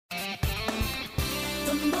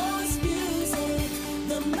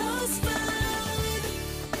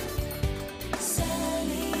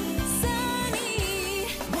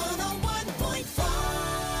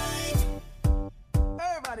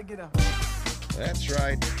That's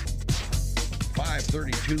right.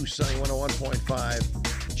 532 Sunny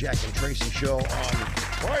 101.5. Jack and Tracy Show on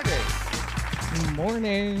Friday.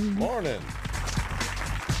 Morning. Morning.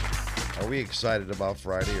 Are we excited about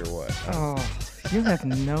Friday or what? Oh, you have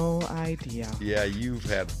no idea. Yeah, you've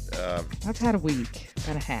had... I've had a week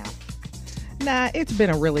and a half. Nah, it's been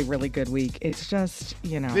a really, really good week. It's just,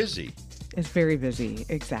 busy. It's very busy.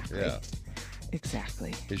 Exactly. Yeah.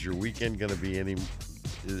 Exactly. Is your weekend going to be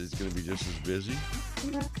is going to be just as busy?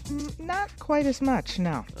 Not quite as much,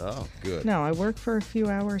 no. Oh, good. No, I work for a few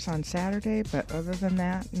hours on Saturday, but other than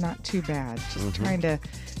that, not too bad. Just trying to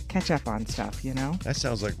catch up on stuff, That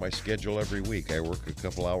sounds like my schedule every week. I work a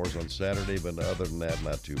couple hours on Saturday, but other than that,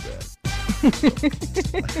 not too bad.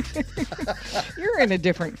 You're in a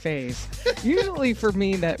different phase. Usually for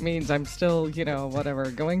me, that means I'm still,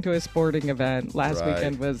 going to a sporting event. Last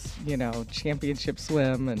weekend was, championship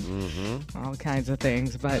swim and all kinds of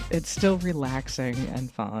things, but it's still relaxing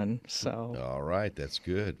and fun. So. All right, that's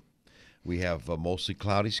good. We have mostly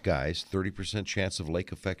cloudy skies, 30% chance of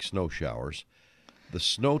lake effect snow showers. The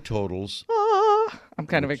snow totals. I'm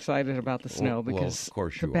kind of excited about the snow because of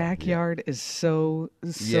course the you backyard is so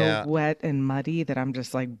wet and muddy that I'm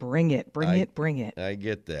just like, bring it. I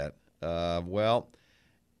get that. Well,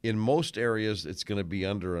 in most areas, it's going to be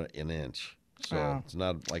under an inch. So it's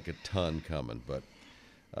not like a ton coming. But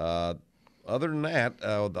other than that,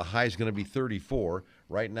 the high is going to be 34.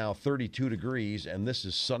 Right now, 32 degrees, and this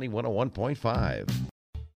is Sunny 101.5.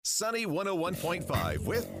 Sunny 101.5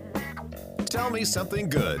 with Tell Me Something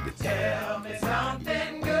Good. Tell me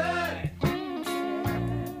something good.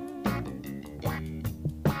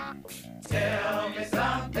 Tell me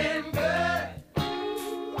something good.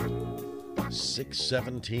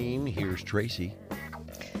 6:17. Here's Tracy.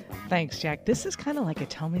 Thanks, Jack. This is kind of like a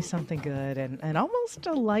tell me something good and almost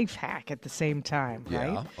a life hack at the same time,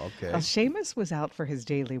 right? Yeah, okay. Seamus was out for his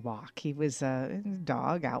daily walk. He was a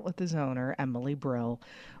dog out with his owner, Emily Brill,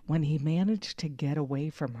 when he managed to get away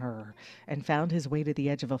from her and found his way to the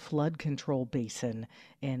edge of a flood control basin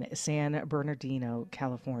in San Bernardino,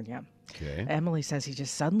 California. Okay. Emily says he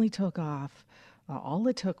just suddenly took off. All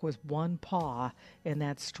it took was one paw in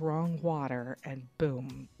that strong water, and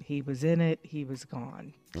boom, he was in it, he was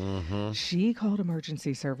gone. She called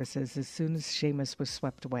emergency services as soon as Seamus was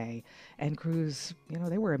swept away, and crews,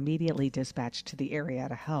 they were immediately dispatched to the area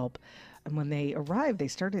to help. And when they arrived, they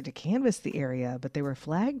started to canvass the area, but they were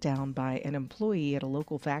flagged down by an employee at a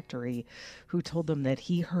local factory who told them that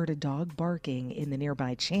he heard a dog barking in the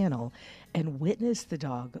nearby channel and witnessed the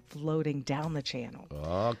dog floating down the channel.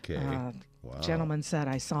 Okay. Wow. Gentleman said,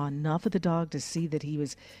 I saw enough of the dog to see that he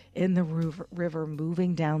was in the river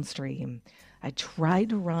moving downstream. I tried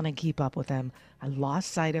to run and keep up with him. I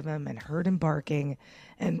lost sight of him and heard him barking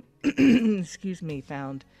and,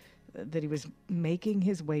 found that he was making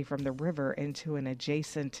his way from the river into an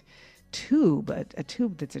adjacent tube, a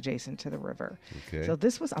tube that's adjacent to the river. Okay. So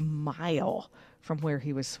this was a mile from where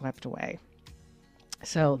he was swept away.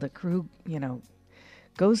 So the crew,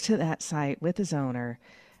 goes to that site with his owner.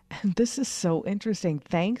 And this is so interesting.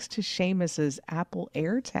 Thanks to Seamus's Apple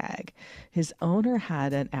AirTag, his owner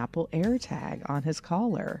had an Apple AirTag on his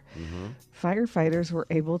collar. Firefighters were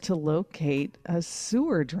able to locate a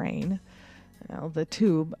sewer drain, the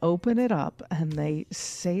tube, open it up, and they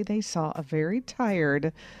say they saw a very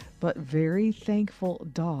tired but very thankful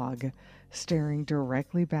dog staring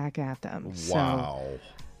directly back at them. Wow. So,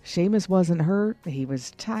 Seamus wasn't hurt. He was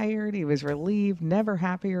tired. He was relieved. Never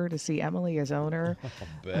happier to see Emily as owner.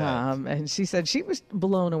 And she said she was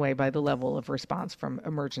blown away by the level of response from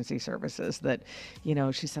emergency services. That,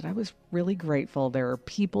 she said, I was really grateful. There are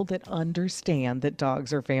people that understand that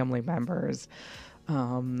dogs are family members.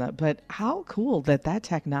 But how cool that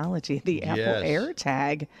technology, the Apple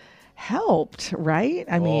AirTag, helped, right?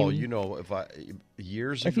 I mean, if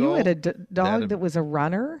you had a dog that was a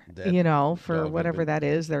runner, for dog whatever that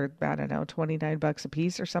is, they're, I don't know, $29 a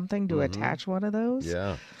piece or something to attach one of those.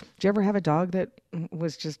 Yeah. Did you ever have a dog that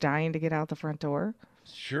was just dying to get out the front door?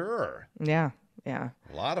 Sure. Yeah. Yeah.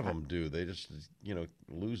 A lot of them do. They just,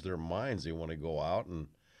 lose their minds. They want to go out, and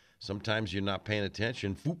sometimes you're not paying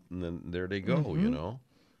attention, whoop, and then there they go,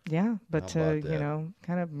 Yeah, but to,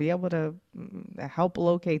 kind of be able to help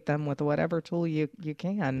locate them with whatever tool you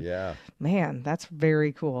can. Yeah. Man, that's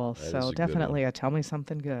very cool. That is So a good definitely a tell me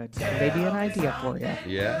something good. Maybe an idea for you.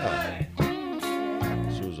 Yeah.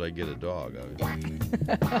 As soon as I get a dog.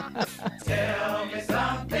 Tell me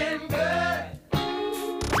something good.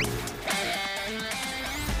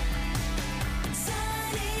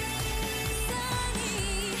 Sunny,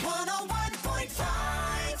 101.5.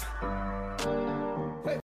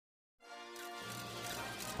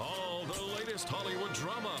 The latest Hollywood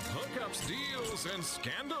drama, hookups, deals, and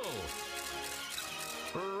scandal.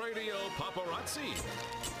 Radio Paparazzi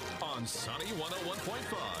on Sunny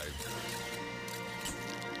 101.5.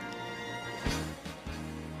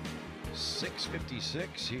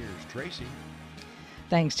 6:56. Here's Tracy.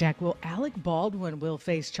 Thanks, Jack. Well, Alec Baldwin will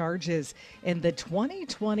face charges in the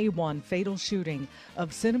 2021 fatal shooting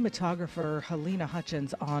of cinematographer Helena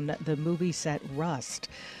Hutchins on the movie set Rust.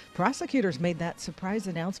 Prosecutors made that surprise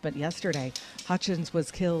announcement yesterday. Hutchins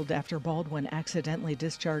was killed after Baldwin accidentally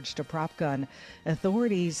discharged a prop gun.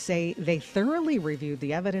 Authorities say they thoroughly reviewed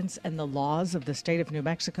the evidence and the laws of the state of New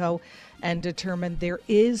Mexico and determined there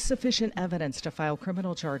is sufficient evidence to file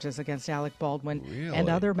criminal charges against Alec Baldwin and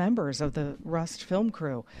other members of the Rust film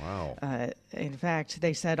crew. Wow. In fact,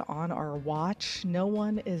 they said, on our watch, no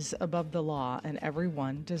one is above the law and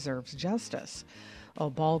everyone deserves justice.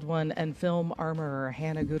 Baldwin and film armorer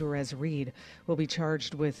Hannah Gutierrez-Reed will be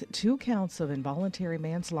charged with 2 counts of involuntary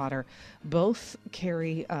manslaughter. Both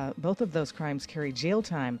of those crimes carry jail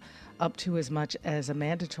time up to as much as a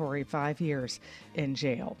mandatory 5 years in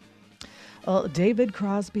jail. David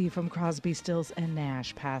Crosby from Crosby, Stills and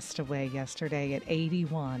Nash passed away yesterday at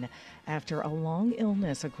 81 after a long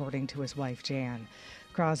illness, according to his wife Jan.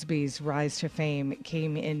 Crosby's rise to fame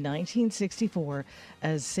came in 1964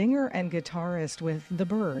 as singer and guitarist with The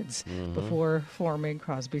Byrds before forming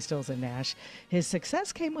Crosby, Stills and Nash. His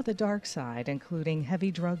success came with a dark side, including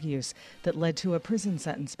heavy drug use that led to a prison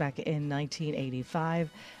sentence back in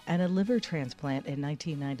 1985 and a liver transplant in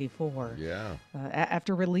 1994. Yeah.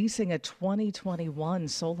 After releasing a 2021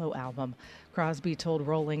 solo album, Crosby told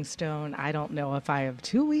Rolling Stone, "I don't know if I have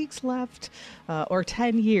 2 weeks left or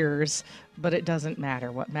 10 years, but it doesn't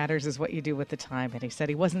matter. What matters is what you do with the time." And he said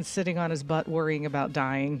he wasn't sitting on his butt worrying about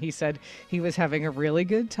dying. He said he was having a really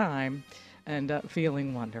good time and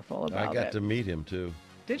feeling wonderful about it. I got to meet him, too.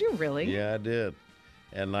 Did you really? Yeah, I did.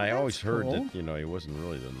 And I always heard cool. that, he wasn't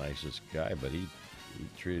really the nicest guy, but he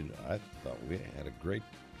treated, I thought we had a great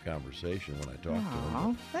conversation when I talked to him.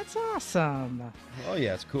 Oh, that's awesome. Oh,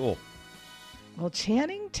 yeah, it's cool. Well,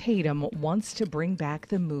 Channing Tatum wants to bring back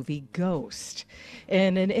the movie Ghost.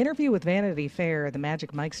 In an interview with Vanity Fair, the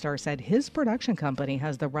Magic Mike star said his production company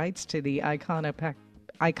has the rights to the iconic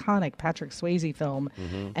Patrick Swayze film,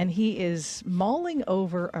 and he is mulling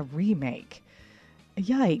over a remake.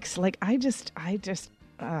 Yikes. Like, I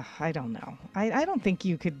don't know. I don't think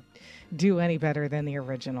you could do any better than the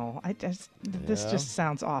original. This just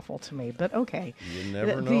sounds awful to me, but okay. You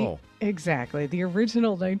never know. Exactly. The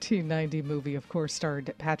original 1990 movie, of course,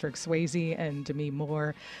 starred Patrick Swayze and Demi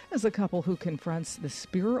Moore as a couple who confronts the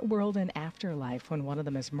spirit world and afterlife when one of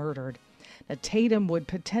them is murdered. Now, Tatum would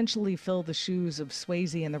potentially fill the shoes of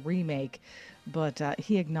Swayze in the remake, but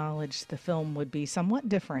he acknowledged the film would be somewhat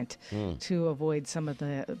different to avoid some of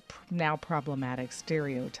the now problematic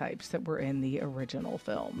stereotypes that were in the original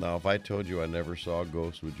film. Now, if I told you I never saw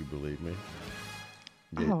Ghost, would you believe me?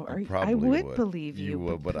 I would believe you. You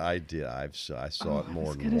would, but I did. I saw it more than once.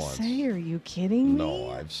 I was going to say, are you kidding me? No,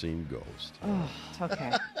 I've seen Ghost. Oh,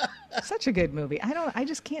 okay. Such a good movie. I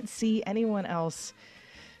just can't see anyone else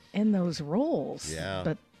in those roles. Yeah.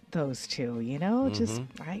 But those two, just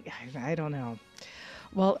I don't know.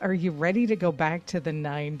 Well, are you ready to go back to the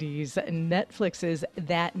 90s? Netflix's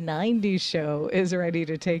That 90s Show is ready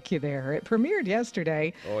to take you there. It premiered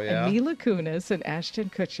yesterday. Oh, yeah? And Mila Kunis and Ashton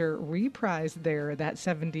Kutcher reprised their That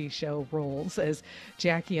 70s Show roles as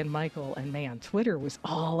Jackie and Michael. And man, Twitter was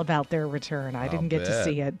all about their return. I didn't get to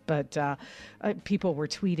see it, but people were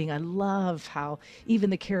tweeting. I love how even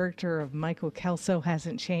the character of Michael Kelso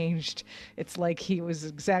hasn't changed. It's like he was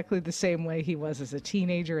exactly the same way he was as a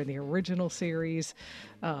teenager in the original series.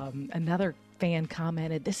 Another fan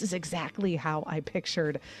commented, "This is exactly how I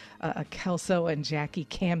pictured a Kelso and Jackie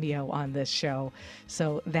cameo on this show."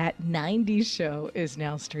 So That 90s Show is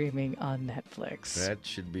now streaming on Netflix. That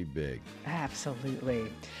should be big.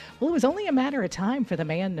 Absolutely. Well, it was only a matter of time for the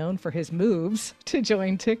man known for his moves to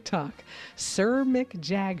join TikTok. Sir Mick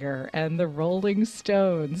Jagger and the Rolling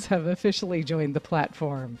Stones have officially joined the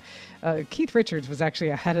platform. Keith Richards was actually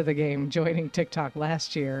ahead of the game joining TikTok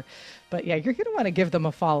last year. But yeah, you're going to want to give them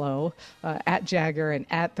a follow at Jagger and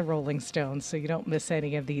at the Rolling Stones so you don't miss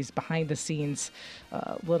any of these behind-the-scenes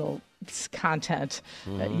little content.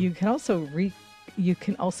 You can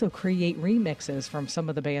also create remixes from some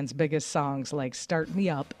of the band's biggest songs like Start Me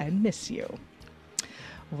Up and Miss You.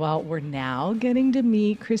 Well, we're now getting to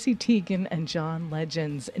meet Chrissy Teigen and John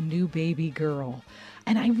Legend's new baby girl.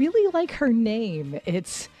 And I really like her name.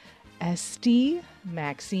 It's Esti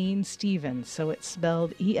Maxine Stevens, so it's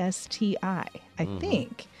spelled E-S-T-I, I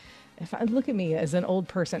think. if I look at me as an old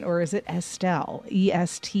person, or is it Estelle?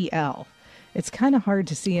 Estl. It's kind of hard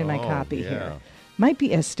to see in my copy yeah. here. Might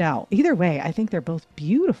be Estelle. Either way, I think they're both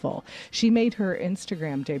beautiful. She made her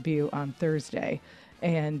Instagram debut on Thursday.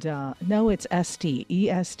 And no, it's Esti.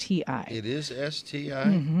 Esti. It is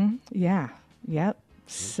STI? Yeah. Yep.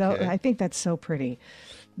 So Okay. I think that's so pretty.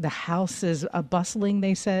 The house is bustling,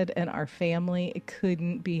 they said, and our family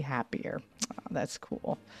couldn't be happier. Oh, that's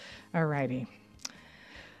cool. All righty.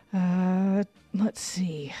 Let's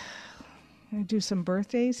see. Gonna do some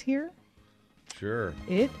birthdays here. Sure.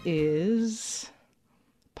 It is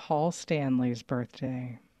Paul Stanley's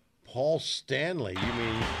birthday. Paul Stanley, you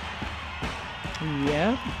mean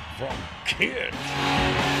Yep. from Kids?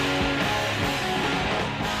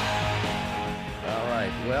 All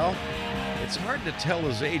right, well, it's hard to tell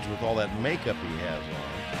his age with all that makeup he has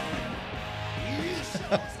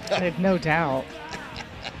on. I have no doubt.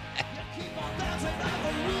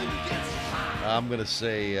 I'm going to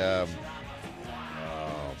say, oh,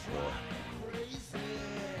 boy.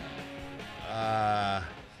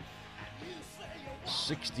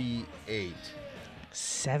 68.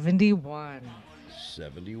 71.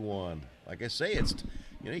 71. Like I say, it's,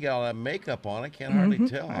 you got all that makeup on. I can't hardly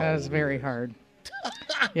tell. how That was old very he is. hard.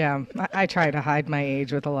 Yeah, I try to hide my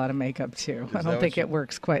age with a lot of makeup too. I that don't what think you- it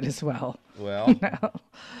works quite as well. Well,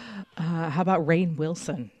 How about Rainn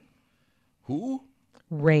Wilson? who?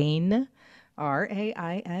 Rainn,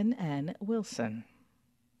 Rainn Wilson.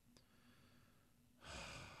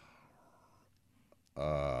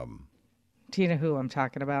 Do you know who I'm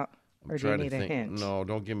talking about? Or do you Trying to need a think. hint? No,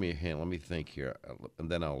 don't give me a hint. Let me think here, and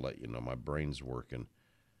then I'll let you know. My brain's working.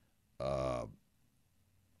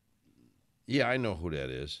 Yeah, I know who that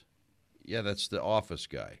is. Yeah, that's the Office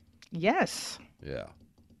guy. Yes. Yeah.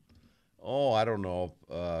 Oh, I don't know.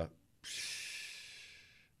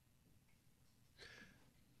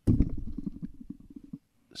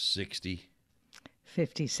 60,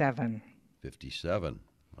 57. 57.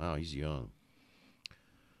 Wow, he's young.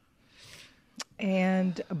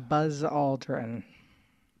 And Buzz Aldrin.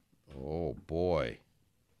 Oh boy.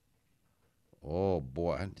 Oh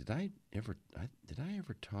boy. Did I ever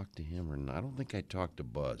talk to him or not? I don't think I talked to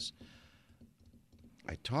Buzz.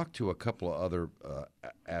 I talked to a couple of other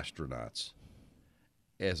astronauts.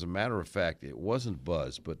 As a matter of fact, it wasn't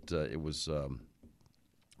Buzz, but it was.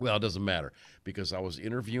 Well, it doesn't matter because I was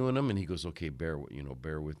interviewing him, and he goes, "Okay, bear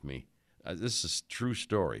with me. This is a true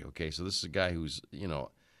story. Okay, so this is a guy who's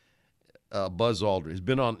Buzz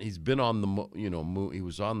Aldrin. He's been on the moon. He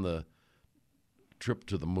was on the trip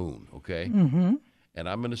to the moon. Okay, and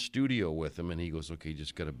I'm in a studio with him, and he goes, "Okay, you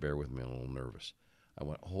just got to bear with me. I'm a little nervous." I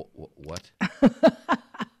went, "What?"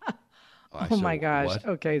 Oh my gosh. "What?"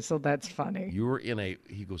 Okay, so that's funny. You were in a.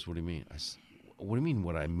 He goes, "What do you mean?" What do you mean?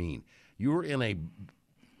 What I mean? You were in a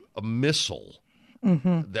missile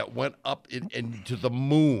that went up into the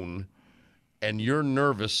moon, and you're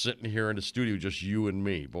nervous sitting here in the studio, just you and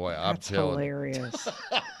me. Boy, I'm That's telling hilarious.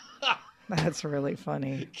 That's really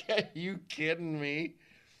funny. you. Are you kidding me?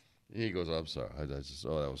 He goes, "I'm sorry.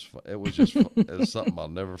 That was fun. It was just it was something I'll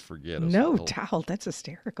never forget." It was No little- doubt. That's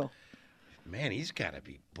hysterical. Man, he's got to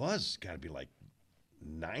be Buzz. Got to be like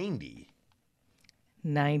 90.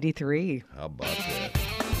 93. How about that?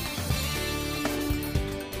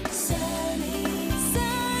 Sunny,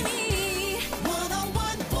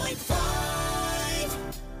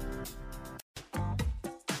 101.5.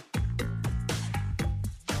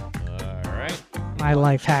 All right. My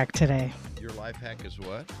life hack today. Your life hack is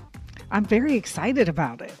what? I'm very excited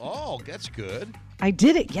about it. Oh, that's good. I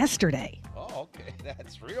did it yesterday. Oh, okay.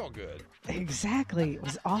 That's real good. Exactly. It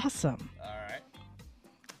was awesome. All right.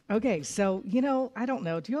 Okay, so, I don't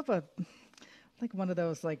know. Do you have like one of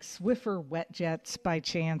those like Swiffer wet jets by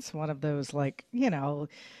chance? One of those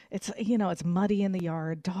it's muddy in the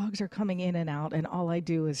yard. Dogs are coming in and out, and all I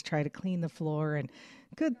do is try to clean the floor, and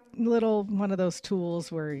good little one of those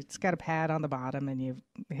tools where it's got a pad on the bottom and you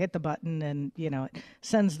hit the button and, it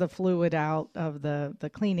sends the fluid out of the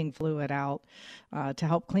cleaning fluid out to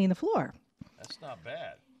help clean the floor. That's not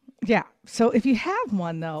bad. Yeah. So if you have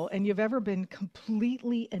one, though, and you've ever been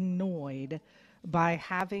completely annoyed by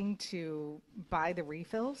having to buy the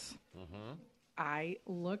refills, I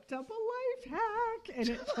looked up a life hack and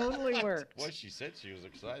it totally worked. Well, she said she was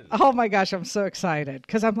excited. Oh my gosh, I'm so excited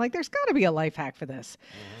because I'm like, there's got to be a life hack for this.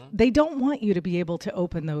 They don't want you to be able to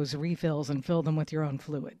open those refills and fill them with your own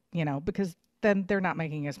fluid, because then they're not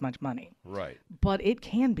making as much money. Right. But it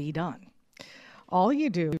can be done. All you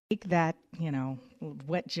do, take that,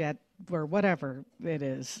 wet jet or whatever it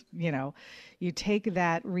is, you take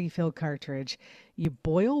that refill cartridge, you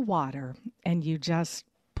boil water, and you just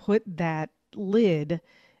put that lid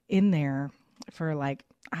in there for like,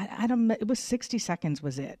 I don't know, it was 60 seconds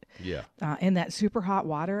was it. Yeah. In that super hot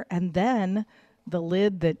water. And then the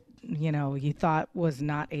lid that, you thought was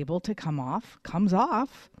not able to come off, comes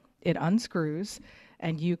off, it unscrews,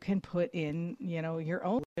 and you can put in, your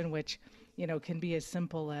own, which, can be as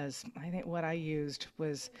simple as, I think what I used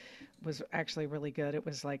was actually really good. It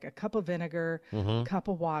was like a cup of vinegar, cup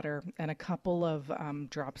of water, and a couple of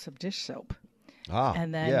drops of dish soap.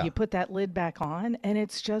 And then you put that lid back on, and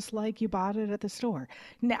it's just like you bought it at the store.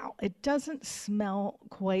 Now, it doesn't smell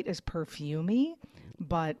quite as perfumey,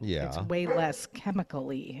 but it's way less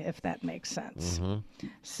chemically, if that makes sense.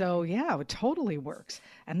 So, yeah, it totally works.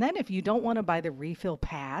 And then if you don't want to buy the refill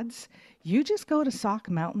pads, you just go to Sock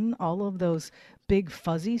Mountain, all of those big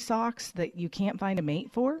fuzzy socks that you can't find a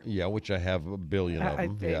mate for. Yeah, which I have a billion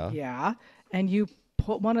of them. Yeah. And you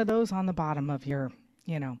put one of those on the bottom of your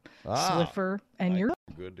Swiffer, and you're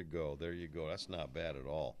good to go. There you go. That's not bad at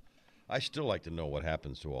all. I still like to know what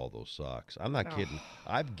happens to all those socks. I'm not kidding.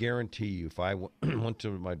 I guarantee you, if I went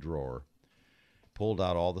to my drawer, pulled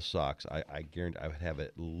out all the socks, I guarantee I would have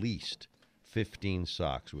at least 15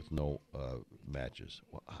 socks with no matches.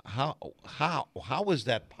 How is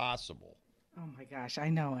that possible? Oh my gosh, I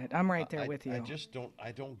know it. I'm right there with you. I just don't.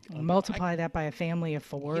 Multiply that by a family of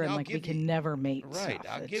four, and we can never mate. Right, stuff.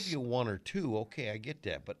 I'll give you one or two. Okay, I get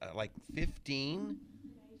that, but like 15?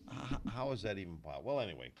 How is that even possible? Well,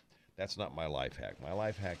 anyway, that's not my life hack. My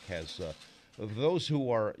life hack has those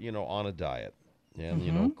who are on a diet,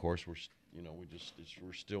 and of course we're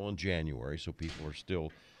still in January, so people are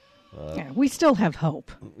still. We still have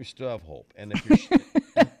hope. We still have hope, and if you're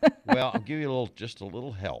well, I'll give you just a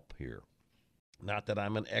little help here. Not that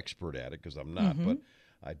I'm an expert at it, because I'm not, but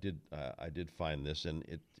I did find this, and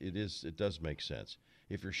it does make sense.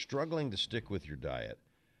 If you're struggling to stick with your diet,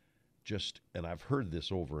 and I've heard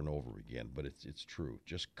this over and over again, but it's true.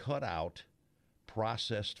 Just cut out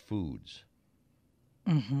processed foods.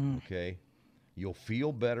 Okay, you'll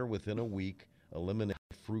feel better within a week. Eliminate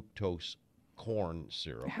fructose corn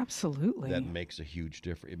syrup. Absolutely, that makes a huge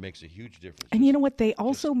difference. It makes a huge difference. And you know what? They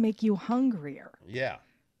also make you hungrier. Yeah.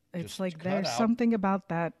 It's like there's something about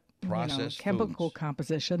that chemical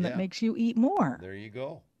composition that makes you eat more. There you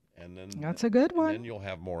go. And then that's a good one. And then you'll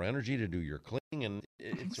have more energy to do your cleaning, and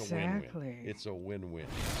it's a win-win. It's a win-win.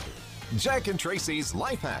 Jack and Tracy's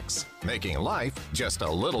Life Hacks, making life just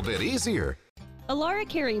a little bit easier. Alara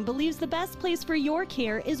Caring believes the best place for your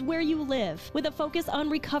care is where you live. With a focus on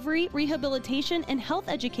recovery, rehabilitation, and health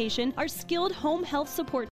education, our skilled home health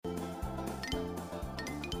support.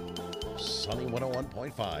 Sunny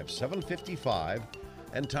 101.5, 7:55,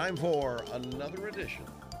 and time for another edition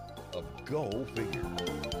of Go Figure.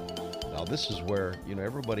 Now, this is where,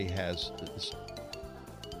 everybody has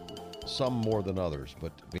some more than others,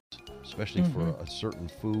 but especially for a certain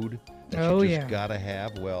food that you just got to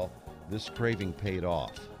have. Well, this craving paid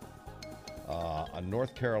off. A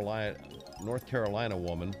North Carolina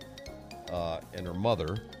woman and her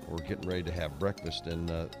mother were getting ready to have breakfast, and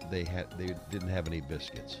they didn't have any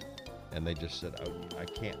biscuits. And they just said, I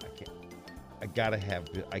can't. I gotta have.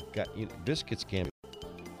 Biscuits can't,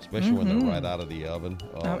 especially when they're right out of the oven.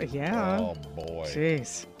 Oh yeah. Oh boy.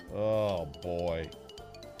 Jeez. Oh boy.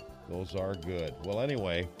 Those are good. Well,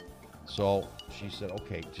 anyway, so she said,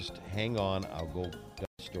 okay, just hang on. I'll go down to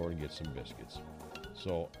the store and get some biscuits.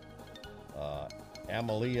 So,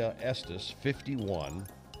 Amalia Estes, 51,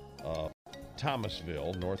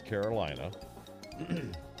 Thomasville, North Carolina.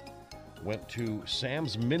 Went to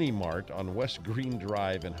Sam's Mini Mart on West Green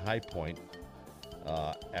Drive in High Point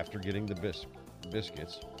after getting the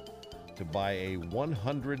biscuits to buy a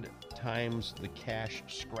 100 times the cash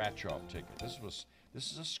scratch-off ticket.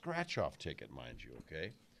 This is a scratch-off ticket, mind you,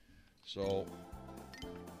 okay? So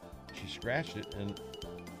she scratched it, and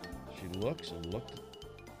she looks and looked.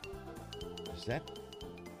 Is that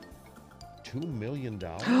 $2 million?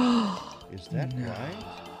 Is that right?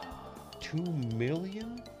 $2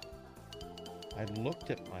 million? I looked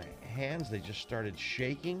at my hands. They just started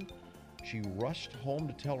shaking. She rushed home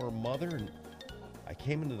to tell her mother, and I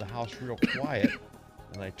came into the house real quiet,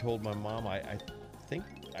 and I told my mom, I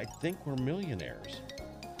think we're millionaires.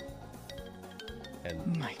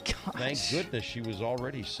 And my gosh. Thank goodness she was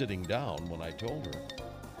already sitting down when I told her.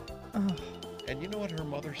 Oh. And you know what her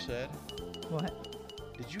mother said? What?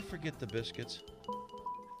 Did you forget the biscuits?